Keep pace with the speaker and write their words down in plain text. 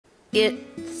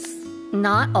It's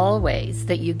not always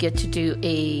that you get to do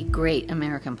a great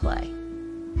American play.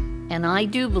 And I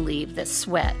do believe that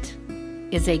Sweat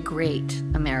is a great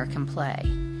American play.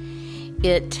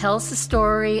 It tells the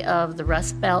story of the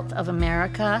Rust Belt of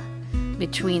America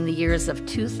between the years of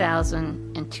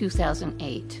 2000 and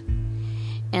 2008.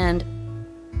 And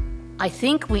I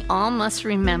think we all must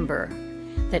remember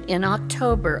that in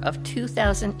October of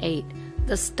 2008,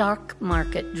 the stock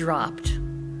market dropped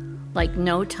like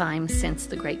no time since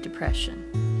the Great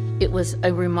Depression. It was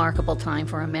a remarkable time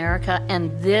for America, and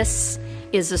this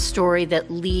is a story that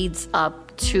leads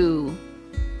up to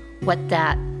what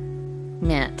that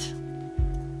meant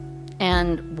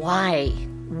and why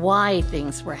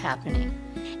things were happening.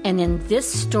 And in this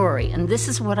story, and this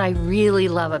is what I really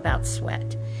love about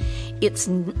Sweat,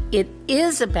 it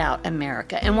is about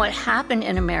America and what happened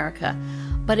in America,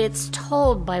 but it's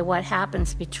told by what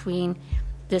happens between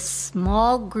this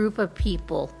small group of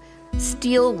people,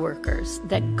 steel workers,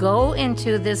 that go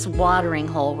into this watering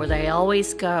hole where they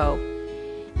always go,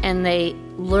 and they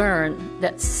learn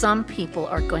that some people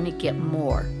are going to get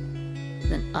more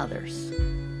than others.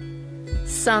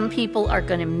 Some people are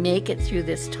going to make it through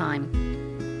this time,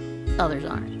 others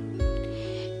aren't.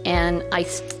 And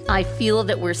I feel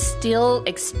that we're still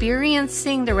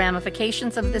experiencing the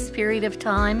ramifications of this period of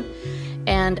time,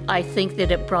 and I think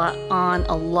that it brought on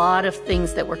a lot of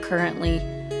things that we're currently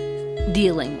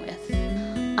dealing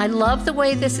with. I love the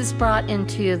way this is brought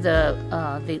into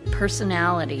the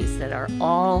personalities that are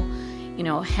all,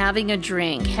 having a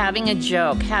drink, having a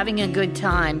joke, having a good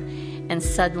time, and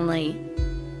suddenly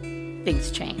things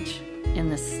change in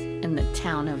the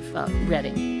town of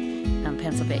Reading,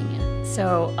 Pennsylvania.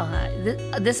 So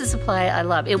this is a play I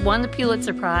love. It won the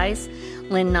Pulitzer Prize.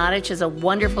 Lynn Nottage is a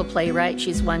wonderful playwright.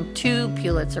 She's won 2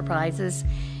 Pulitzer Prizes,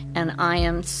 and I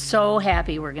am so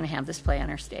happy we're going to have this play on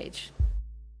our stage.